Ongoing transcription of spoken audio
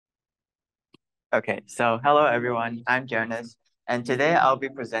Okay, so hello everyone, I'm Jonas, and today I'll be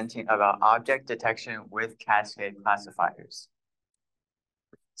presenting about object detection with Cascade classifiers.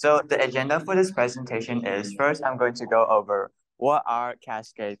 So the agenda for this presentation is first I'm going to go over what are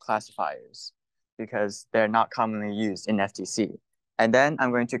Cascade classifiers because they're not commonly used in FTC. And then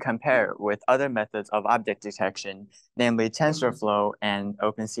I'm going to compare with other methods of object detection, namely TensorFlow and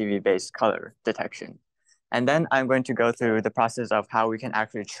OpenCV-based color detection. And then I'm going to go through the process of how we can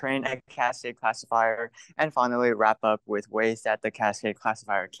actually train a Cascade classifier and finally wrap up with ways that the Cascade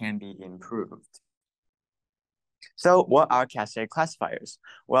classifier can be improved. So what are Cascade classifiers?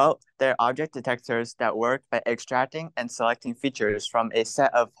 Well, they're object detectors that work by extracting and selecting features from a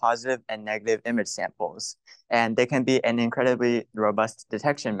set of positive and negative image samples. And they can be an incredibly robust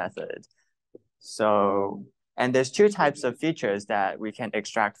detection method. And there's two types of features that we can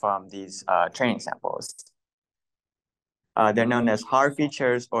extract from these training samples. They're known as hard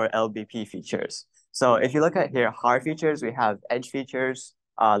features or LBP features. So if you look at here, hard features, we have edge features,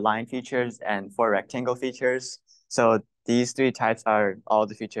 line features, and 4 rectangle features. So these 3 types are all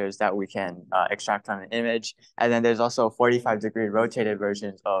the features that we can extract from an image. And then there's also 45-degree rotated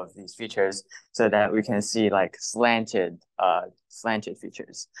versions of these features so that we can see like slanted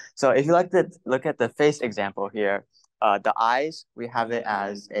features. So if you look at the face example here, the eyes, we have it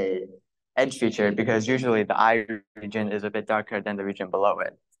as a edge feature because usually the eye region is a bit darker than the region below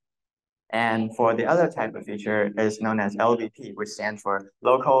it. And for the other type of feature is known as LBP, which stands for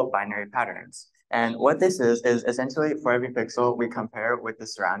local binary patterns. And what this is essentially for every pixel, we compare it with the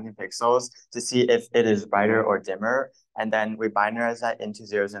surrounding pixels to see if it is brighter or dimmer. And then we binarize that into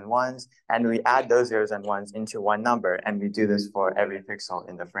zeros and ones, and we add those zeros and ones into one number. And we do this for every pixel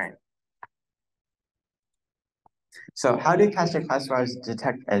in the frame. So how do Cascade classifiers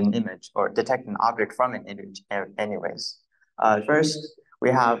detect an image or detect an object from an image anyways? First, we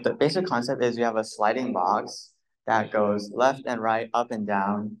have the basic concept is we have a sliding box that goes left and right, up and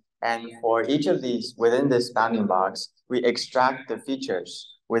down. And for each of these within this bounding box, we extract the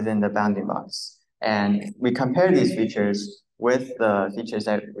features within the bounding box. And we compare these features with the features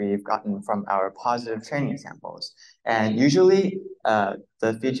that we've gotten from our positive training samples. And usually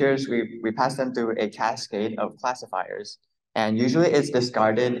the features, we pass them through a cascade of classifiers. And usually it's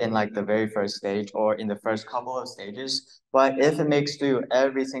discarded in like the very first stage or in the first couple of stages. But if it makes through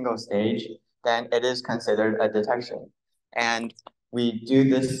every single stage, then it is considered a detection. And we do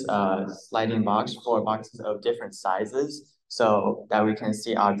this sliding box for boxes of different sizes so that we can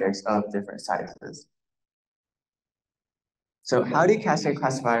see objects of different sizes. So how do cascade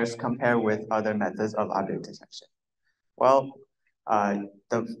classifiers compare with other methods of object detection? Well,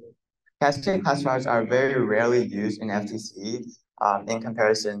 the cascade classifiers are very rarely used in FTC in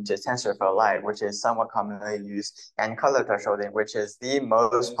comparison to TensorFlow Lite, which is somewhat commonly used, and color thresholding, which is the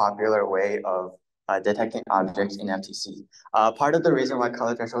most popular way of detecting objects in FTC. Part of the reason why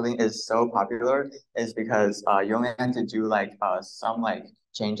color thresholding is so popular is because you only have to do like some like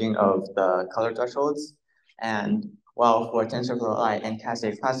changing of the color thresholds. And well, for TensorFlow Lite and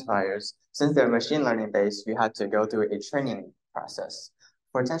Cascade classifiers, since they're machine learning based, you have to go through a training process.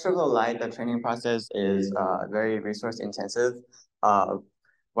 For TensorFlow Lite, the training process is very resource intensive,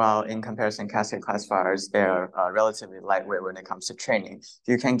 while in comparison, Cascade classifiers, they're relatively lightweight when it comes to training.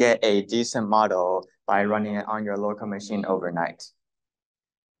 You can get a decent model by running it on your local machine overnight.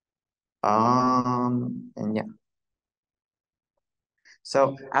 And yeah.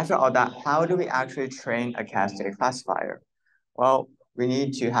 So after all that, how do we actually train a Cascade classifier? Well, we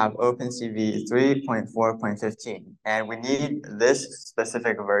need to have OpenCV 3.4.15, and we need this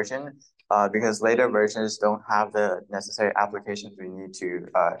specific version because later versions don't have the necessary applications we need to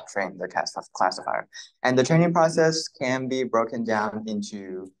train the classifier. And the training process can be broken down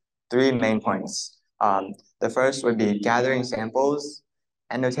into 3 main points. The first would be gathering samples,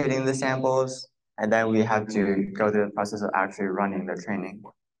 annotating the samples, and then we have to go through the process of actually running the training.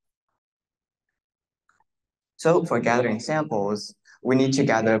 So for gathering samples, we need to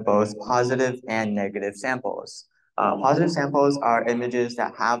gather both positive and negative samples. Positive samples are images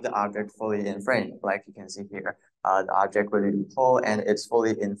that have the object fully in frame, like you can see here. The object will be whole and it's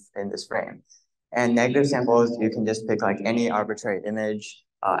fully in this frame. And negative samples, you can just pick like any arbitrary image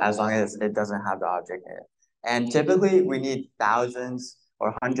as long as it doesn't have the object in it. And typically we need thousands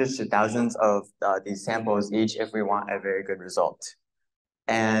or hundreds to thousands of these samples each if we want a very good result.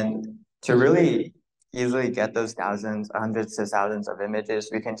 And to really easily get those thousands, hundreds to thousands of images,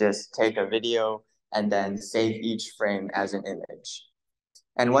 we can just take a video and then save each frame as an image.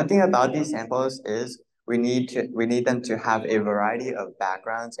 And one thing about these samples is we need them to have a variety of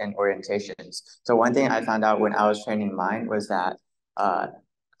backgrounds and orientations. So one thing I found out when I was training mine was that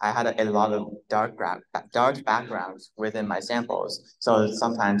I had a lot of dark backgrounds within my samples. So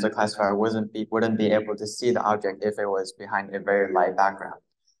sometimes the classifier wouldn't be able to see the object if it was behind a very light background.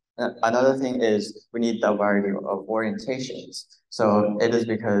 Another thing is we need the variety of orientations. So it is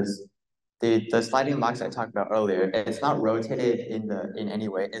because the sliding box I talked about earlier, it's not rotated in any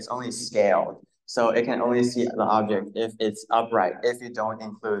way, it's only scaled. So it can only see the object if it's upright, if you don't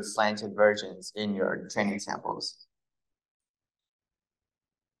include slanted versions in your training samples.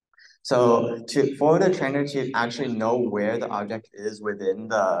 So for the trainer to actually know where the object is within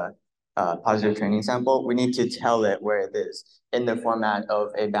the positive training sample, we need to tell it where it is in the format of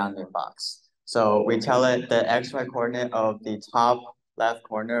a bounding box. So we tell it the XY coordinate of the top left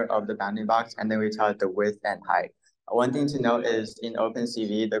corner of the bounding box, and then we tell it the width and height. One thing to note is in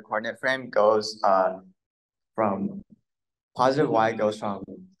OpenCV, the coordinate frame goes from positive Y goes from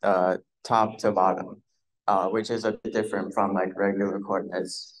top to bottom, which is a bit different from like regular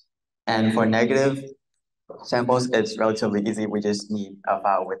coordinates. And for negative samples, it's relatively easy. We just need a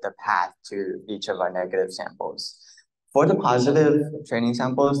file with the path to each of our negative samples. For the positive training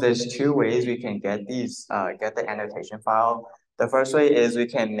samples, there's two ways we can get get the annotation file. The first way is we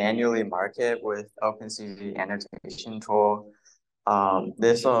can manually mark it with OpenCV annotation tool.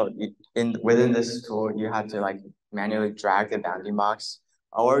 Within this tool, you have to like manually drag the bounding box,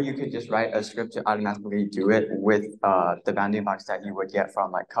 or you could just write a script to automatically do it with the bounding box that you would get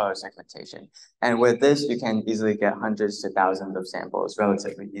from like color segmentation. And with this, you can easily get hundreds to thousands of samples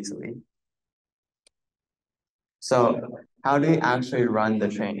relatively easily. So how do you actually run the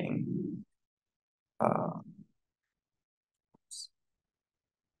training?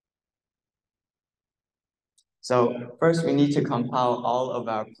 So first, we need to compile all of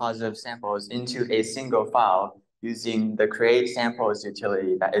our positive samples into a single file using the create samples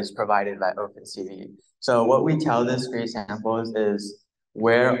utility that is provided by OpenCV. So what we tell this create samples is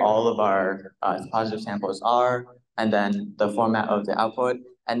where all of our positive samples are, and then the format of the output.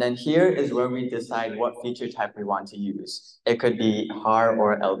 And then here is where we decide what feature type we want to use. It could be HAR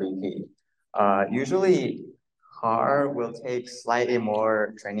or LBP. Usually HAR will take slightly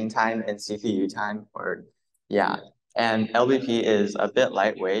more training time and CPU time, or yeah, and LBP is a bit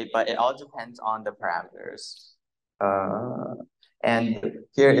lightweight, but it all depends on the parameters. And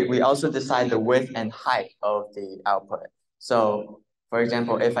here we also decide the width and height of the output. So for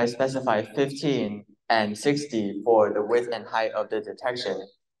example, if I specify 15 and 60 for the width and height of the detection,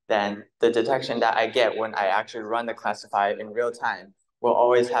 then the detection that I get when I actually run the classifier in real time will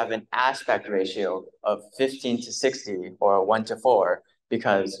always have an aspect ratio of 15 to 60 or 1 to 4,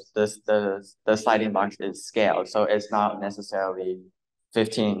 because the sliding box is scaled. So it's not necessarily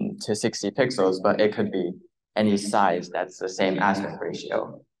 15 to 60 pixels, but it could be any size that's the same aspect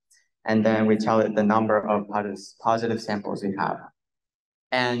ratio. And then we tell it the number of positive samples we have.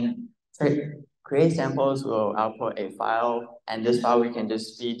 And create samples will output a file, and this file we can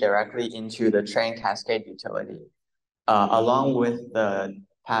just feed directly into the train cascade utility, along with the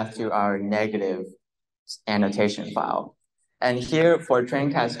path to our negative annotation file. And here for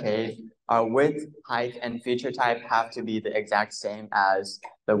train cascade, our width, height, and feature type have to be the exact same as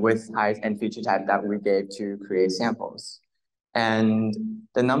the width, height, and feature type that we gave to create samples. And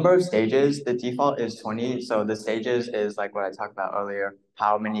the number of stages, the default is 20. So the stages is like what I talked about earlier,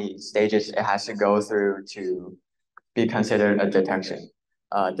 how many stages it has to go through to be considered a detection.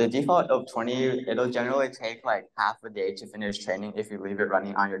 The default of 20, it'll generally take like half a day to finish training if you leave it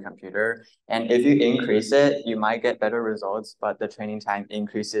running on your computer. And if you increase it, you might get better results, but the training time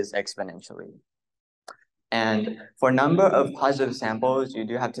increases exponentially. And for number of positive samples, you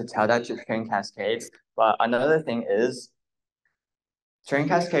do have to tell that to train cascade. But another thing is, train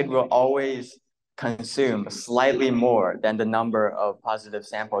cascade will always consume slightly more than the number of positive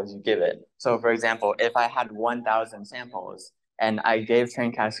samples you give it. So for example, if I had 1,000 samples and I gave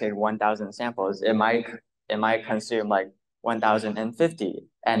train cascade 1,000 samples, it might consume like 1,050,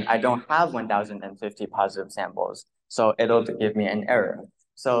 and I don't have 1,050 positive samples. So it'll give me an error.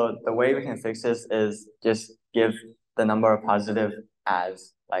 So the way we can fix this is just give the number of positive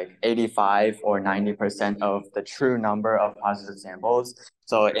as like 85 or 90% of the true number of positive samples.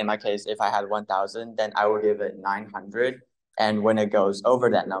 So in my case, if I had 1,000, then I will give it 900. And when it goes over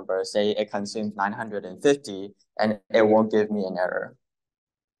that number, say it consumes 950, and it won't give me an error.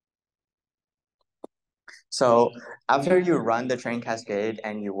 So after you run the train cascade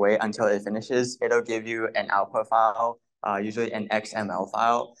and you wait until it finishes, it'll give you an output file, usually an XML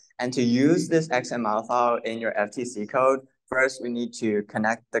file. And to use this XML file in your FTC code, first we need to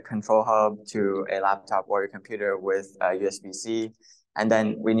connect the control hub to a laptop or a computer with USB-C. And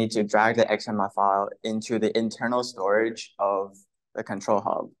then we need to drag the XML file into the internal storage of the control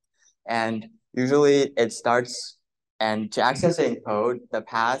hub. And usually it starts, and to access it in code, the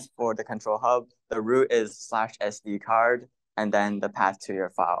path for the control hub, the root is /SD card, and then the path to your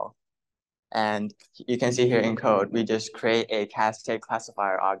file. And you can see here in code, we just create a Cascade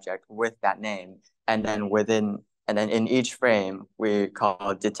Classifier object with that name. And then in each frame, we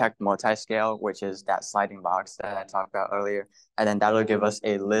call detect multiscale, which is that sliding box that I talked about earlier. And then that'll give us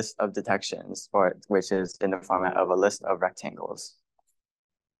a list of detections for it, which is in the format of a list of rectangles.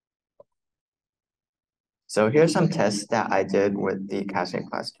 So here's some tests that I did with the Cascade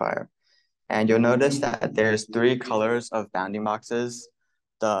Classifier. And you'll notice that there's 3 colors of bounding boxes.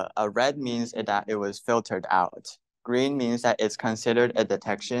 The red means that it was filtered out. Green means that it's considered a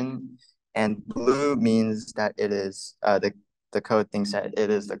detection. And blue means that it is, the code thinks that it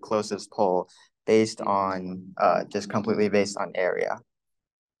is the closest pole based on, just completely based on area.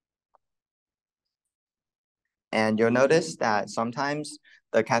 And you'll notice that sometimes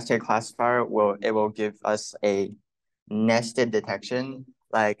the Cascade Classifier will give us a nested detection.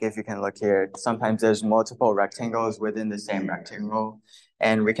 Like if you can look here, sometimes there's multiple rectangles within the same rectangle.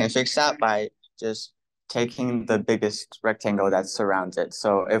 And we can fix that by just taking the biggest rectangle that surrounds it.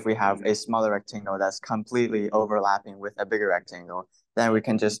 So if we have a smaller rectangle that's completely overlapping with a bigger rectangle, then we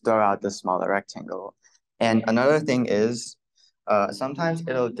can just throw out the smaller rectangle. And another thing is, sometimes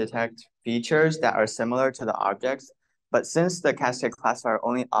it'll detect features that are similar to the objects, but since the Cascade Classifier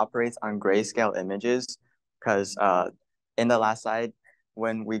only operates on grayscale images, because in the last slide,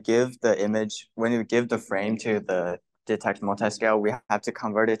 when we give the frame to the detect multiscale, we have to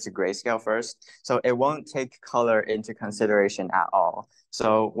convert it to grayscale first. So it won't take color into consideration at all.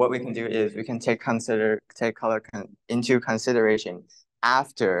 So what we can do is we can take color into consideration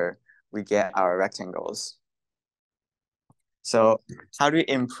after we get our rectangles. So how do we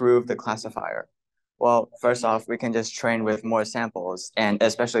improve the classifier? Well, first off, we can just train with more samples and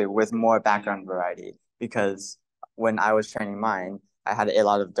especially with more background variety, because when I was training mine, I had a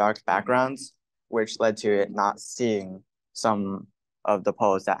lot of dark backgrounds, which led to it not seeing some of the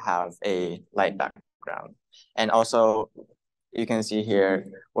poles that have a light background. And also, you can see here,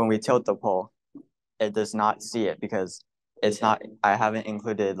 when we tilt the pole, it does not see it because I haven't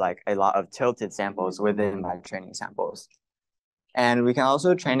included like a lot of tilted samples within my training samples. And we can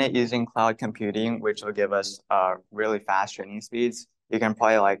also train it using cloud computing, which will give us really fast training speeds. You can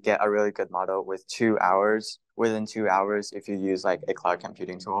probably like get a really good model within 2 hours if you use like a cloud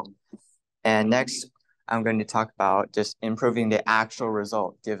computing tool. And next, I'm going to talk about just improving the actual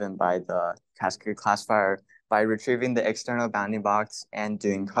result given by the Cascade Classifier by retrieving the external bounding box and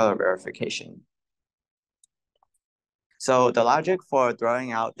doing color verification. So the logic for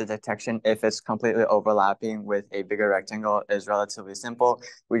throwing out the detection if it's completely overlapping with a bigger rectangle is relatively simple.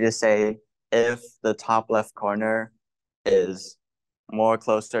 We just say if the top left corner is more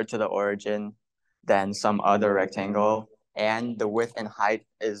closer to the origin than some other rectangle, and the width and height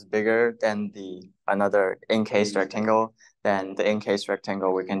is bigger than the another encased rectangle, then the encased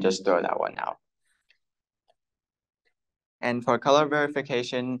rectangle, we can just throw that one out. And for color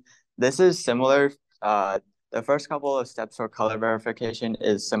verification, this is similar. The first couple of steps for color verification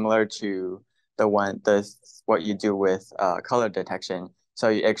is similar to what you do with color detection. So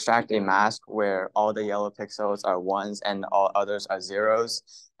you extract a mask where all the yellow pixels are ones and all others are zeros.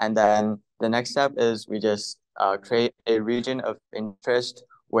 And then the next step is we just create a region of interest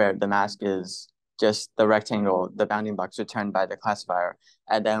where the mask is just the rectangle, the bounding box returned by the classifier.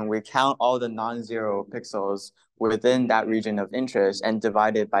 And then we count all the non-zero pixels within that region of interest and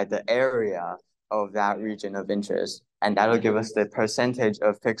divide it by the area of that region of interest. And that'll give us the percentage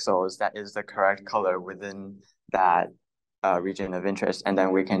of pixels that is the correct color within that region of interest. And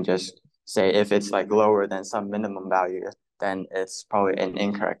then we can just say if it's like lower than some minimum value, then it's probably an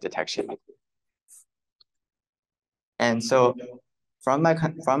incorrect detection. And so from my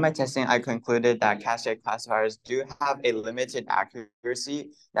testing, I concluded that Cascade classifiers do have a limited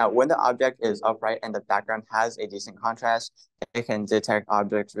accuracy. Now, when the object is upright and the background has a decent contrast, it can detect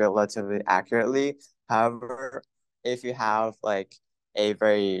objects relatively accurately. However, if you have like a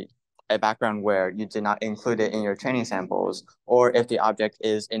background where you did not include it in your training samples, or if the object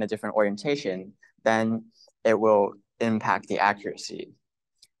is in a different orientation, then it will impact the accuracy.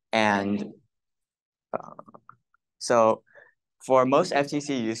 And so for most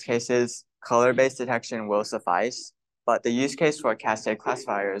FTC use cases, color-based detection will suffice, but the use case for Cascade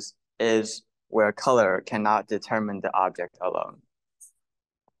classifiers is where color cannot determine the object alone.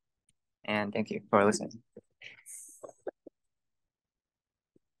 And thank you for listening.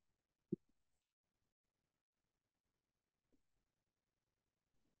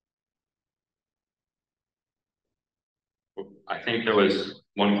 I think there was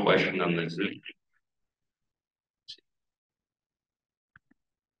one question on the Zoom.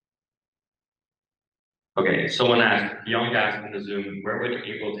 Okay, someone asked, Young asked in the Zoom, where would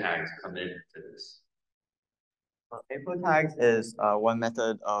April tags come into this? April tags is one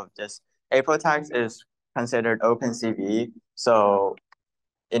method of just April tags is considered OpenCV. So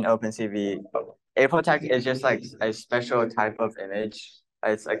in OpenCV, April tag is just like a special type of image.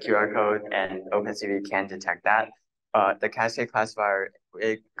 It's a QR code, and OpenCV can detect that. The Cascade Classifier,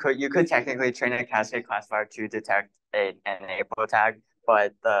 you could technically train a Cascade Classifier to detect an April tag,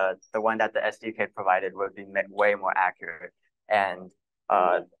 but the one that the SDK provided would be way more accurate. And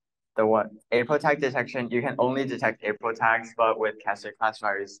the one April tag detection, you can only detect April tags, but with Cascade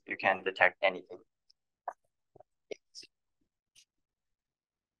Classifiers, you can detect anything.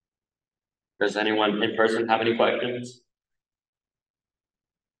 Does anyone in person have any questions?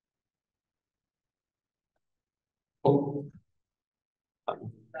 Oh.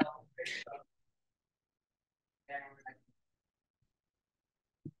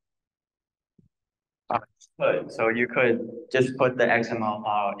 So you could just put the XML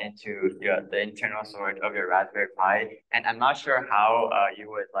file into the internal storage of your Raspberry Pi, and I'm not sure how you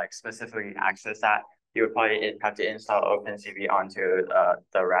would like specifically access that. You would probably have to install OpenCV onto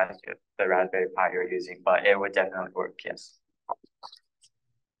the Raspberry Pi you're using, but it would definitely work. Yes.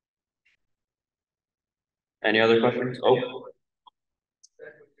 Any other questions? Oh.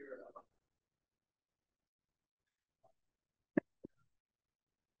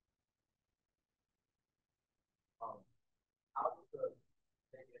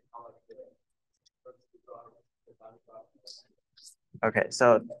 Okay,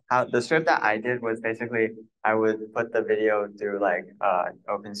 so how the script that I did was basically I would put the video through like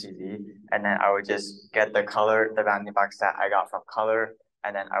OpenCV, and then I would just get the color, the bounding box that I got from color,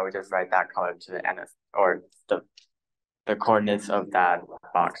 and then I would just write that color to the NF or the coordinates of that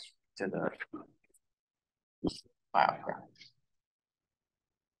box to the file.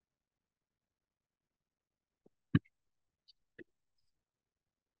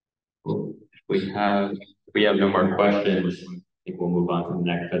 Cool. We have no more questions. I think we'll move on to the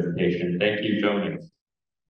next presentation. Thank you, Jonas.